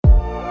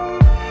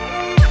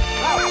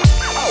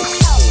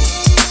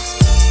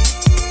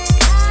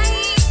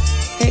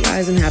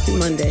guys, and happy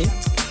Monday.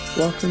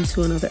 Welcome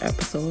to another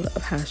episode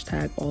of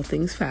Hashtag All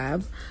Things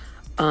Fab.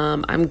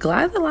 I'm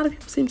glad that a lot of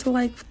people seem to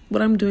like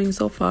what I'm doing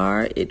so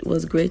far. It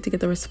was great to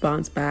get the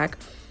response back,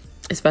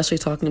 especially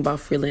talking about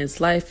freelance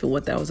life and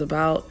what that was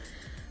about.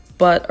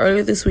 But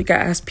earlier this week, I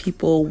asked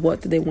people what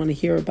did they want to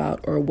hear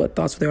about or what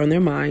thoughts were there on their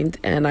mind.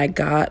 And I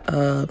got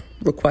a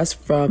request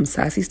from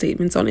Sassy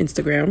Statements on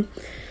Instagram.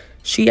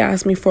 She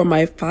asked me for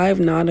my 5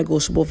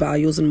 non-negotiable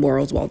values and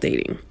morals while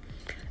dating.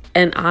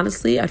 And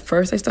honestly, at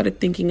first I started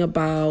thinking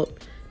about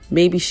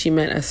maybe she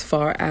meant as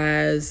far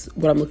as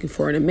what I'm looking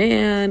for in a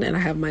man, and I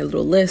have my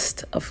little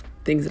list of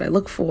things that I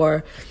look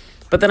for.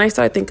 But then I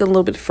started thinking a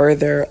little bit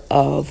further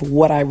of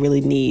what I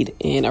really need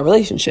in a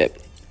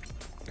relationship,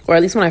 or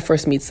at least when I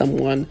first meet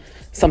someone,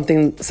 some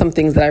things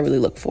that I really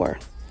look for.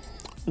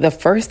 The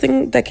first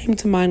thing that came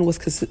to mind was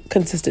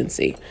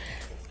consistency.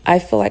 I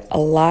feel like a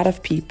lot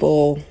of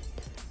people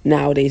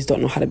nowadays don't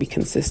know how to be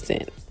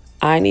consistent.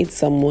 I need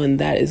someone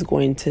that is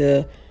going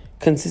to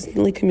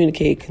consistently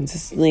communicate,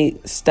 consistently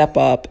step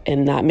up,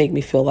 and not make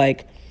me feel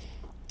like,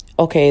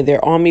 okay,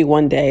 they're on me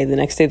one day, the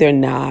next day they're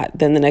not,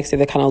 then the next day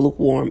they're kind of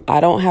lukewarm. I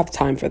don't have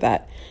time for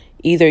that.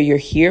 Either you're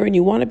here and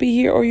you want to be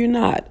here, or you're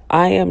not.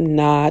 I am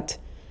not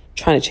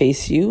trying to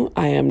chase you.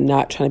 I am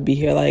not trying to be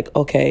here like,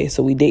 okay,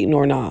 so we dating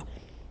or not.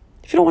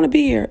 If you don't want to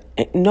be here,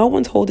 no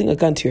one's holding a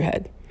gun to your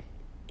head.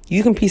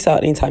 You can peace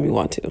out anytime you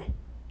want to.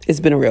 It's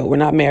been real. We're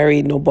not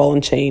married, no ball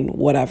and chain,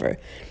 whatever.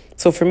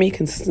 So for me,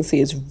 consistency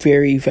is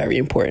very, very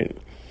important.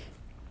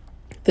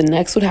 The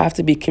next would have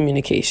to be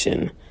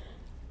communication.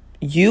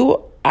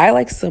 I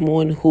like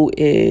someone who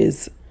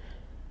is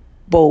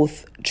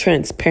both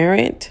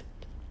transparent,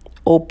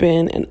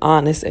 open, and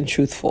honest and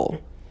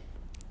truthful.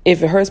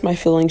 If it hurts my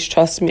feelings,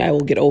 trust me, I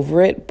will get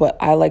over it. But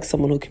I like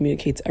someone who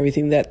communicates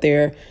everything that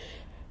they're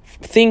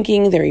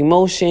thinking, their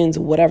emotions,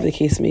 whatever the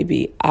case may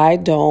be. I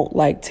don't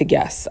like to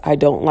guess. I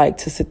don't like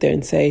to sit there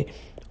and say,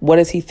 what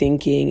is he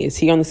thinking? Is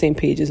he on the same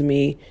page as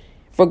me?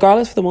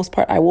 Regardless, for the most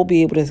part, I will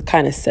be able to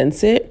kind of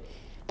sense it.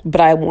 But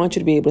I want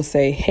you to be able to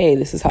say, hey,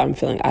 this is how I'm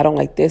feeling. I don't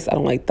like this. I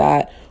don't like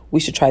that. We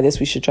should try this.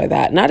 We should try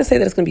that. Not to say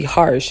that it's going to be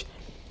harsh,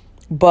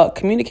 but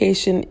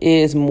communication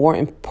is more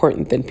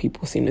important than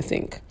people seem to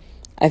think.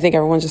 I think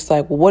everyone's just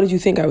like, well, what did you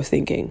think I was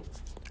thinking?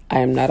 I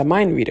am not a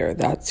mind reader.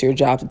 That's your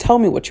job to tell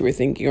me what you were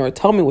thinking or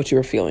tell me what you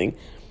were feeling.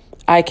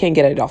 I can't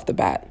get it off the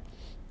bat.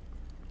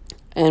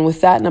 And with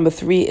that, number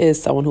 3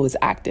 is someone who is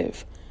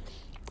active.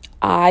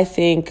 I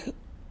think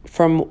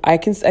I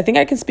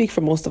can speak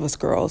for most of us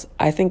girls.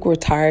 I think we're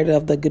tired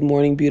of the good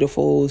morning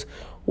beautifuls.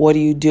 What are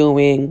you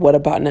doing? What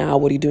about now?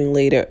 What are you doing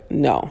later?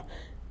 No.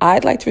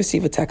 I'd like to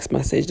receive a text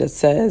message that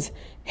says,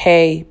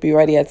 hey, be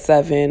ready at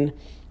 7.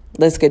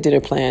 Let's get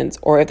dinner plans.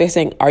 Or if they're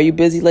saying, are you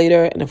busy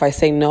later? And if I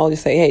say no, they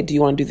say, hey, do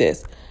you want to do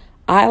this?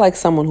 I like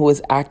someone who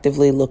is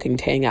actively looking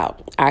to hang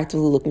out,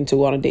 actively looking to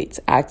go on dates,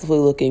 actively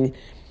looking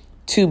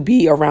to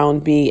be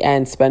around me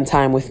and spend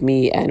time with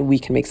me, and we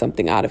can make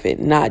something out of it.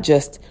 Not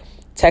just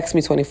text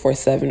me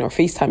 24/7 or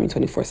FaceTime me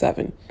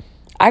 24/7.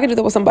 I can do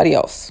that with somebody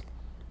else.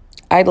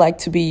 I like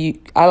for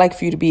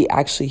you to be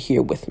actually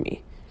here with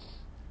me.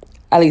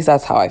 At least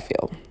that's how I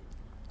feel.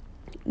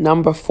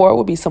 Number 4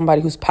 would be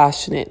somebody who's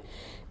passionate.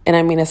 And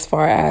I mean, as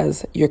far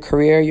as your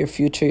career, your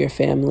future, your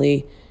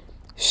family,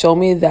 show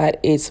me that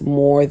it's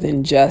more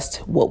than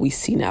just what we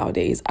see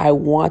nowadays. I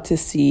want to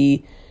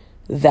see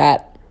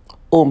that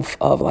oomph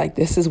of like,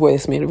 this is where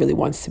this man really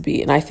wants to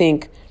be. And I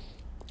think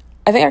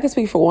I can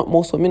speak for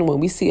most women. When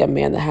we see a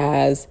man that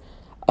has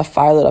a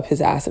fire lit up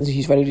his ass and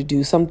he's ready to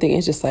do something,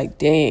 it's just like,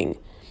 dang,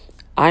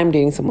 I'm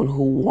dating someone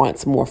who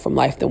wants more from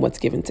life than what's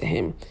given to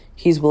him.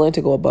 He's willing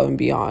to go above and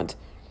beyond.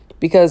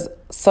 Because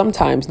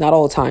sometimes, not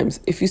all the times,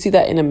 if you see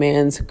that in a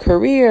man's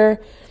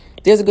career,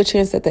 there's a good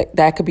chance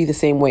that could be the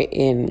same way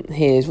in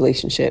his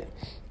relationship.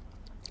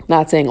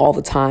 Not saying all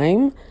the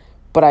time,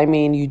 but I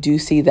mean, you do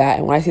see that.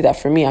 And when I see that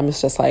for me, I'm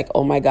just like,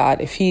 oh my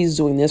God, if he's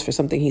doing this for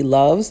something he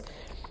loves,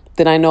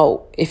 then I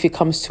know if it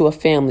comes to a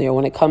family or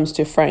when it comes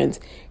to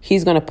friends,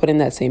 he's going to put in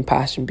that same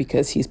passion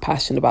because he's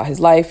passionate about his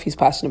life, he's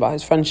passionate about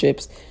his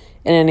friendships,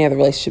 and any other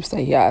relationships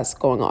that he has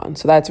going on.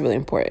 So that's really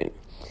important.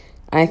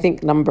 I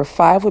think number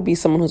 5 would be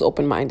someone who's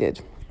open-minded.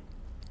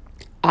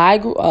 I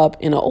grew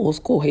up in an old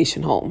school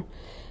Haitian home.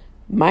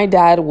 My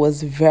dad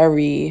was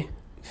very,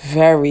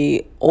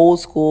 very old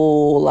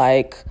school,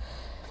 like,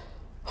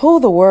 who are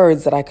the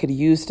words that I could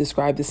use to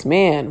describe this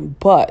man?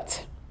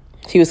 But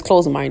he was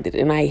closed-minded,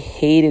 and I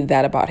hated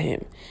that about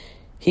him.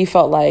 He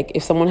felt like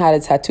if someone had a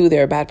tattoo,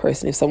 they're a bad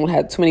person. If someone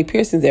had too many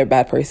piercings, they're a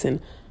bad person.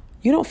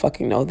 You don't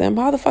fucking know them.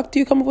 How the fuck do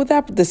you come up with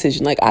that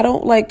decision?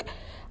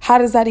 How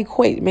does that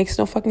equate? It makes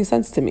no fucking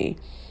sense to me.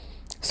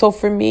 So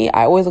for me,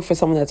 I always look for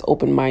someone that's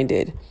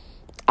open-minded.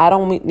 I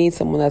don't need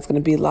someone that's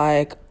going to be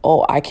like,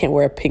 oh, I can't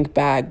wear a pink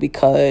bag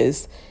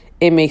because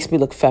it makes me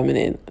look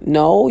feminine.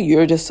 No,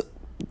 you're just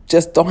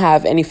don't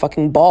have any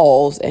fucking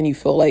balls and you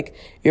feel like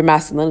your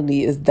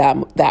masculinity is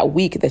that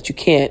weak that you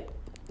can't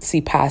see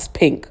past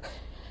pink.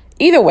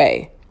 Either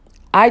way,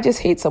 I just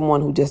hate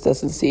someone who just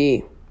doesn't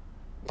see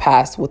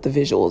past what the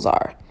visuals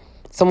are.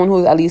 someone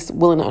who's at least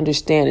willing to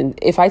understand. And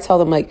if I tell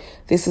them, like,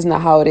 this is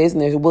not how it is,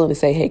 and they're willing to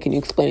say, hey, can you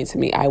explain it to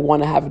me? I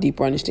want to have a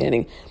deeper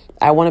understanding.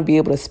 I want to be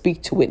able to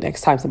speak to it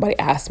next time somebody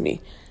asks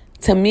me.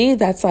 To me,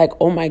 that's like,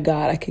 oh my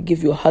God, I could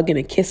give you a hug and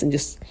a kiss and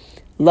just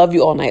love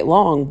you all night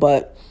long.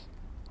 But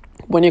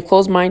when you're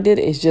closed-minded,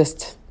 it's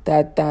just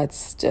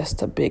that's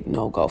just a big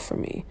no-go for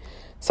me.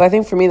 So I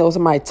think for me, those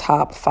are my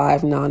top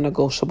 5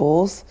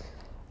 non-negotiables.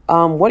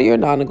 What are your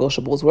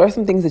non-negotiables? What are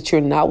some things that you're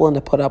not willing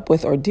to put up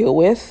with or deal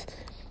with?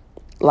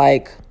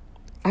 Like,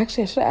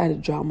 actually, I should have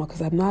added drama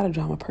because I'm not a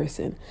drama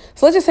person.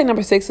 So let's just say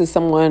number 6 is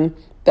someone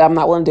that I'm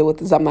not willing to deal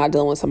with, is I'm not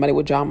dealing with somebody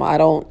with drama. I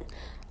don't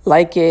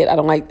like it.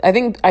 I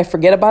think I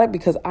forget about it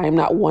because I'm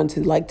not one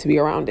to like to be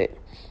around it.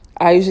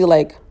 I usually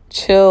like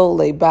chill,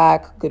 lay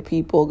back, good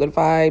people, good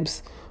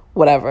vibes,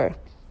 whatever.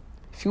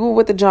 If you were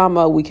with the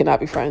drama, we cannot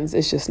be friends.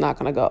 It's just not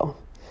going to go.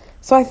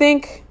 So I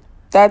think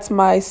that's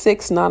my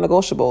 6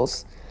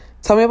 non-negotiables.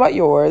 Tell me about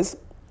yours.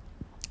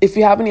 If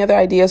you have any other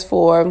ideas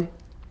for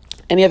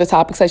any other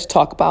topics I should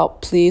talk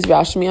about, please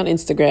reach me on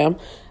Instagram.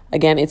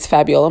 Again, it's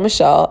Fabiola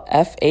Michelle,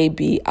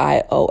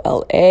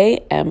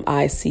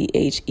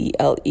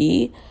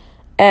 FabioLamichele.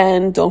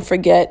 And don't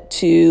forget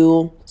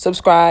to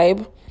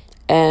subscribe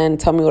and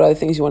tell me what other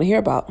things you want to hear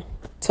about.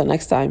 Till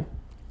next time.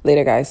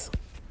 Later, guys.